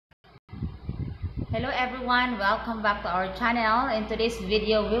Hello everyone, welcome back to our channel. In today's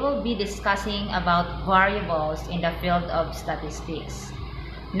video, we will be discussing about variables in the field of statistics.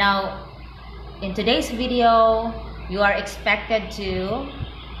 Now, in today's video, you are expected to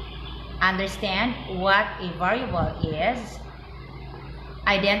understand what a variable is,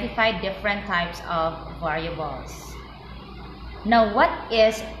 identify different types of variables. Now, what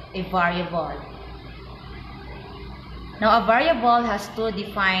is a variable? Now, a variable has two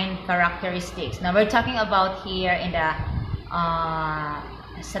defined characteristics. Now, we're talking about here in the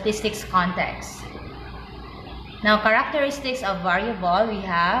statistics context. Now, characteristics of variable, we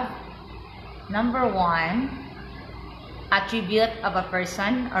have number one, attribute of a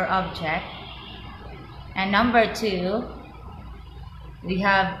person or object. And number two, we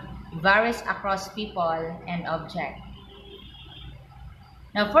have varies across people and object.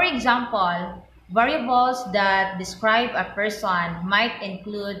 Now, for example, variables that describe a person might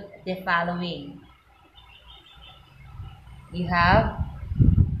include the following. You have,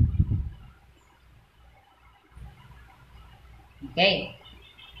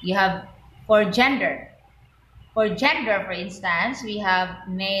 you have for gender. For gender, for instance, we have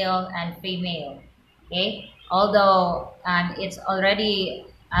male and female. Although it's already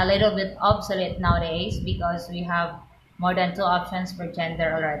a little bit obsolete nowadays because we have more than two options for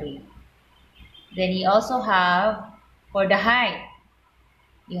gender already. Then you also have for the height.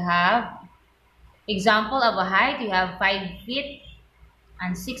 You have example of a height. You have 5 feet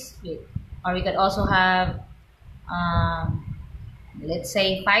and 6 feet, or we could also have let's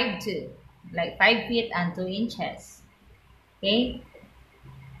say 5'2", like 5 feet and 2 inches. Then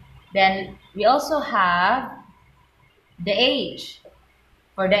we also have the age.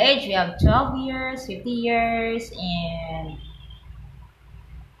 For the age, we have 12 years, 50 years, and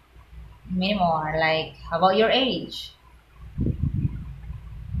many more. Like, how about your age?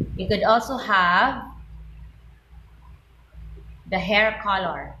 You could also have the hair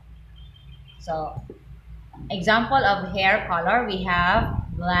color. So, example of hair color, we have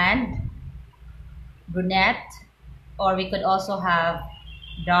blonde, brunette, or we could also have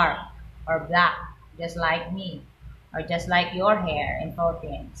dark or black, just like me, or just like your hair in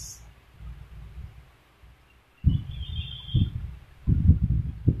Philippines.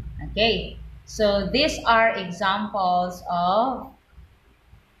 So these are examples of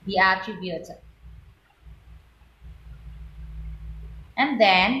the attributes. And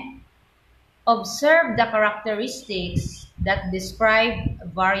then observe the characteristics that describe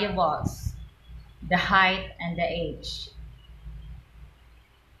variables, the height and the age.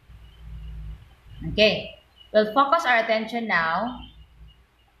 We'll focus our attention now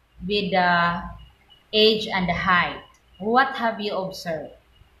with the age and the height. What have you observed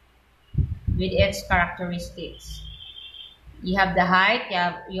with its characteristics? You have the height,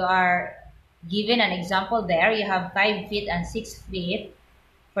 you are given an example there. You have 5 feet and 6 feet.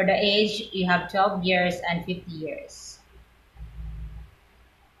 For the age, you have 12 years and 50 years.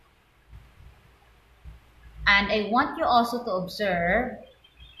 And I want you also to observe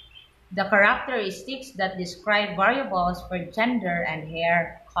the characteristics that describe variables for gender and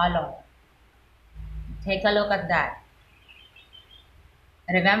hair color. Take a look at that.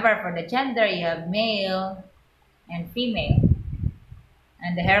 Remember, for the gender, you have male and female.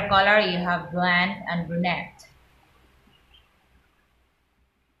 And the hair color, you have blonde and brunette.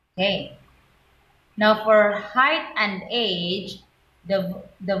 Now for height and age, the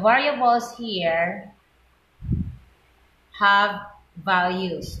variables here have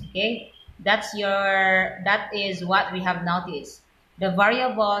values. That is what we have noticed. The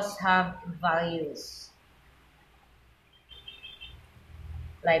variables have values.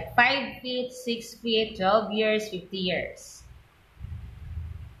 Like 5 feet, 6 feet, 12 years, 50 years.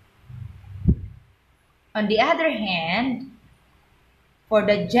 On the other hand, for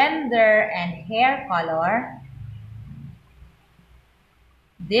the gender and hair color,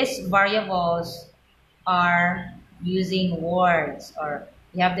 these variables are using words, or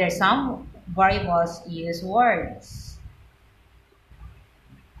you have there some variables use words.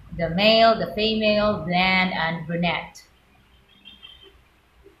 The male, the female, blonde, and brunette.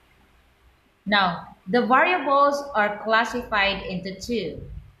 Now, the variables are classified into two.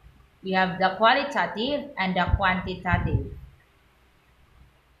 We have the qualitative and the quantitative.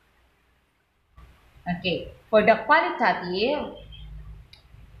 For the qualitative,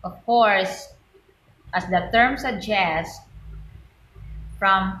 of course, as the term suggests,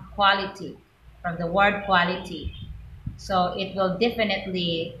 from quality, from the word quality. So it will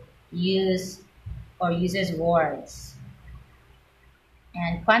definitely use or uses words.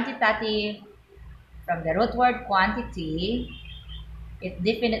 And quantitative, from the root word quantity, it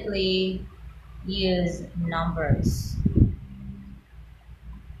definitely use numbers.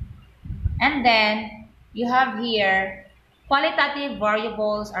 And then you have here qualitative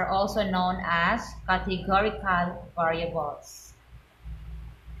variables are also known as categorical variables.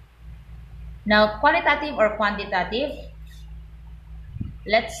 Now, qualitative or quantitative,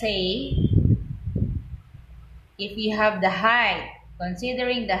 let's say if you have the height,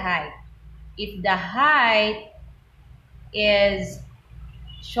 considering the height, if the height is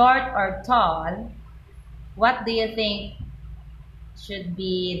short or tall, what do you think should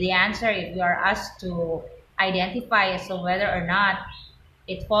be the answer if you are asked to identify as to whether or not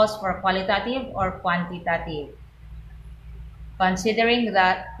it falls for qualitative or quantitative? Considering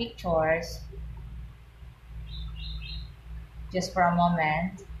that pictures, just for a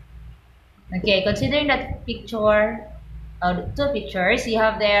moment. Okay, considering that picture, two pictures, you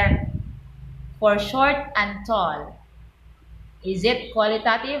have there for short and tall. Is it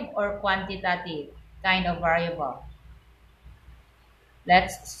qualitative or quantitative kind of variable?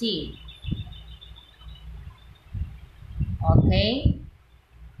 Let's see. Okay,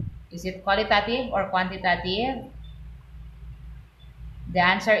 is it qualitative or quantitative? The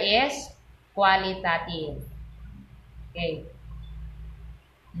answer is qualitative. Okay,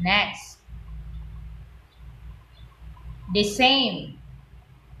 next. The same.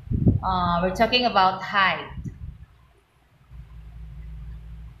 We're talking about height.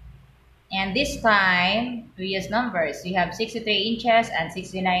 And this time, we use numbers. We have 63 inches and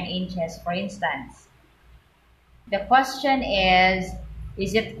 69 inches, for instance. The question is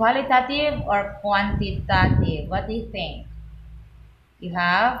it qualitative or quantitative? What do you think? You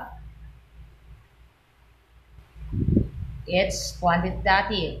have, it's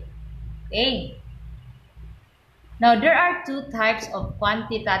quantitative. Okay. Now, there are two types of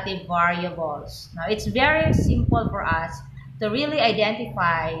quantitative variables. Now, it's very simple for us to really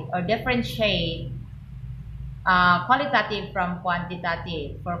identify or differentiate qualitative from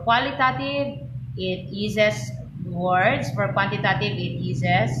quantitative. For qualitative, it uses words. For quantitative, it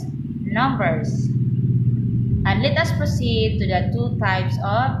uses numbers. And let us proceed to the two types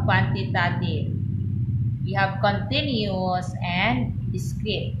of quantitative. We have continuous and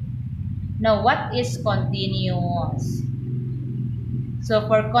discrete. Now, what is continuous? So,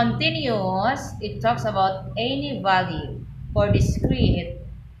 for continuous, it talks about any value. For discrete,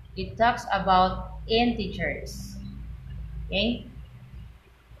 it talks about integers. Okay?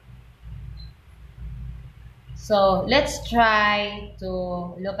 So, let's try to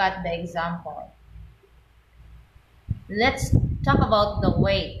look at the example. Let's talk about the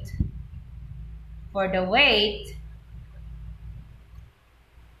weight. For the weight,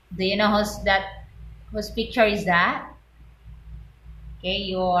 do you know whose picture is that? Okay,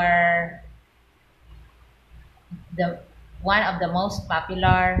 you're the one of the most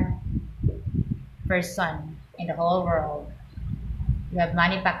popular person in the whole world. You have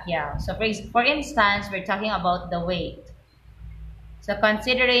Manny Pacquiao. So for instance, we're talking about the weight. So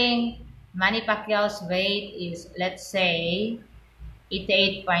considering Manny Pacquiao's weight is, let's say,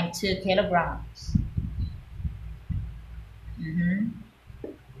 88.2 kilograms.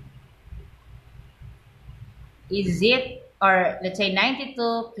 Is it, or let's say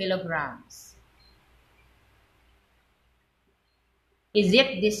 92 kilograms. Is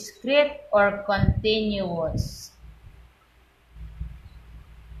it discrete or continuous?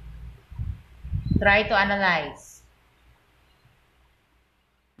 Try to analyze.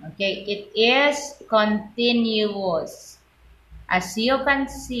 Okay, it is continuous. As you can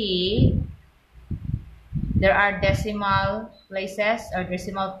see, there are decimal places or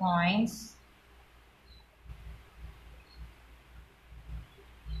decimal points.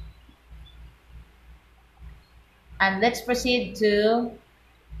 And let's proceed to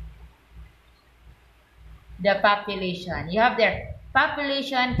the population. You have there,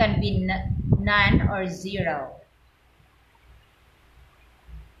 population can be none or zero.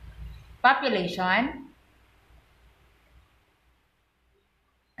 Population.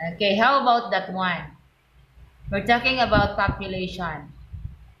 Okay, how about that one? We're talking about population.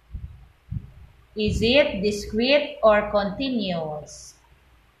 Is it discrete or continuous?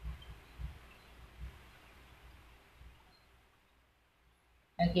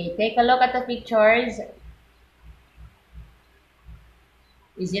 Okay, take a look at the pictures.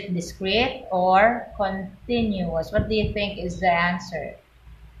 Is it discrete or continuous? What do you think is the answer?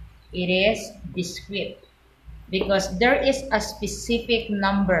 It is discrete because there is a specific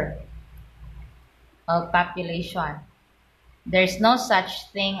number of population. There's no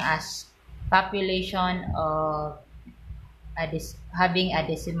such thing as population of having a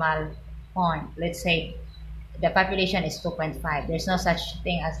decimal point. Let's say the population is 2.5. There's no such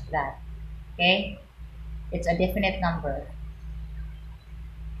thing as that. Okay, it's a definite number.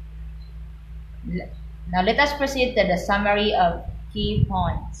 Now let us proceed to the summary of key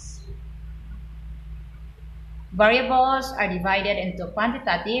points. Variables are divided into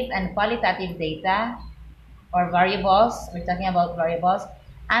quantitative and qualitative data, or variables. We're talking about variables.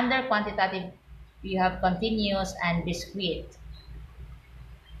 Under quantitative, you have continuous and discrete.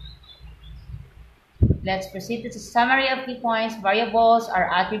 Let's proceed to the summary of key points. Variables are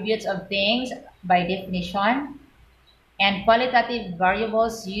attributes of things by definition, and qualitative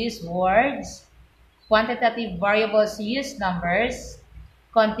variables use words. Quantitative variables use numbers.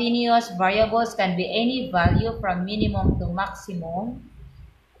 Continuous variables can be any value from minimum to maximum.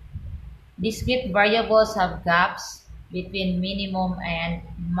 Discrete variables have gaps between minimum and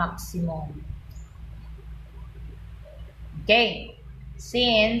maximum. Okay,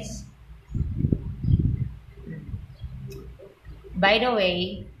 since, by the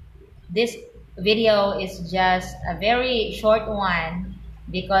way, this video is just a very short one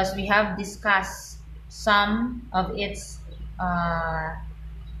because we have discussed some of its,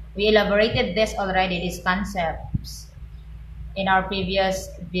 we elaborated this already, these concepts, in our previous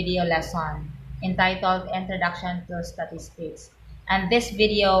video lesson entitled Introduction to Statistics. And this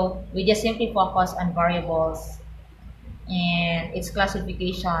video, we just simply focus on variables and its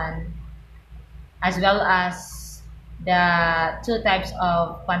classification, as well as the two types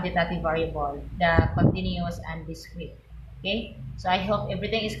of quantitative variable, the continuous and discrete. Okay, so I hope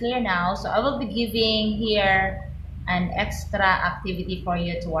everything is clear now. So I will be giving here an extra activity for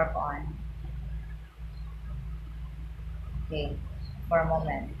you to work on. Okay, for a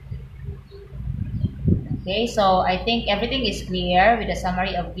moment. Okay, so I think everything is clear with the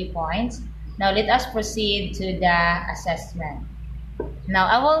summary of key points. Now let us proceed to the assessment. Now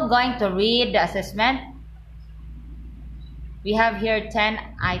I will going to read the assessment. We have here 10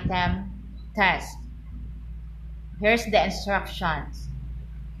 item test. Here's the instructions.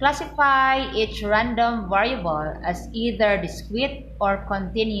 Classify each random variable as either discrete or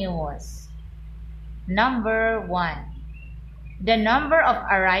continuous. Number 1. The number of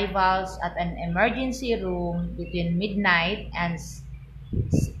arrivals at an emergency room between midnight and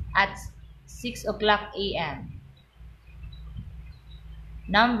at 6 o'clock a.m.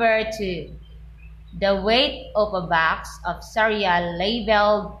 Number 2. The weight of a box of cereal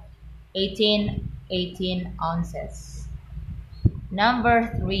labeled 18 ounces. Number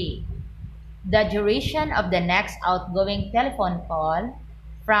 3. The duration of the next outgoing telephone call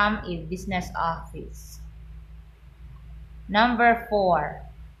from a business office. Number 4.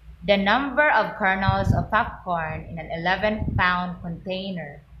 The number of kernels of popcorn in an 11-pound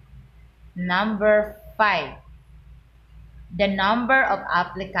container. Number 5. The number of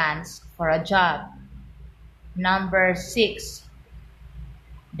applicants for a job. Number 6.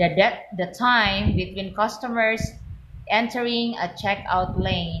 The time between customers entering a checkout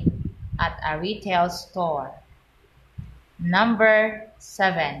lane at a retail store. Number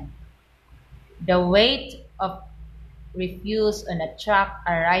 7. The weight of refuse on a truck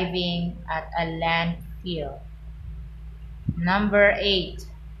arriving at a landfill. Number 8.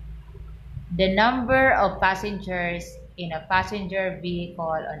 The number of passengers in a passenger vehicle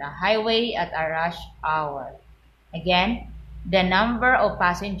on a highway at a rush hour. Again, the number of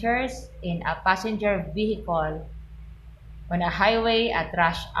passengers in a passenger vehicle on a highway at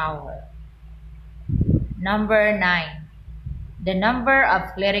rush hour. Number 9. The number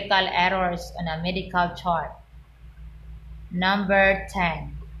of clerical errors on a medical chart. Number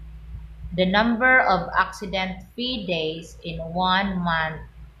 10. The number of accident-free days in 1 month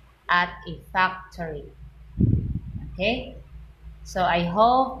at a factory. Okay, so I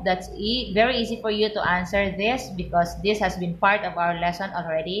hope that's very easy for you to answer this, because this has been part of our lesson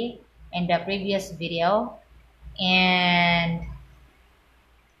already in the previous video, and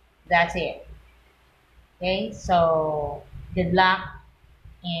that's it. Okay, so good luck,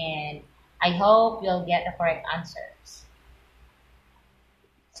 and I hope you'll get the correct answers.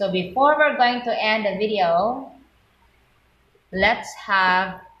 So before we're going to end the video, let's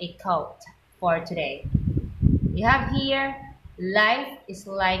have a quote for today. We have here, life is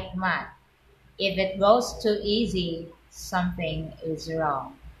like math. If it goes too easy, something is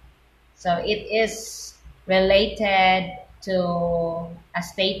wrong. So it is related to a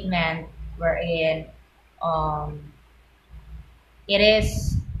statement wherein it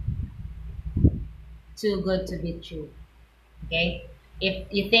is too good to be true. Okay? If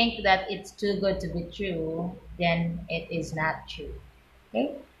you think that it's too good to be true, then it is not true.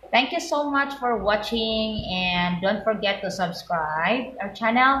 Okay? Thank you so much for watching, and don't forget to subscribe our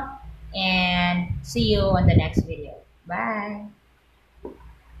channel, and see you on the next video. Bye.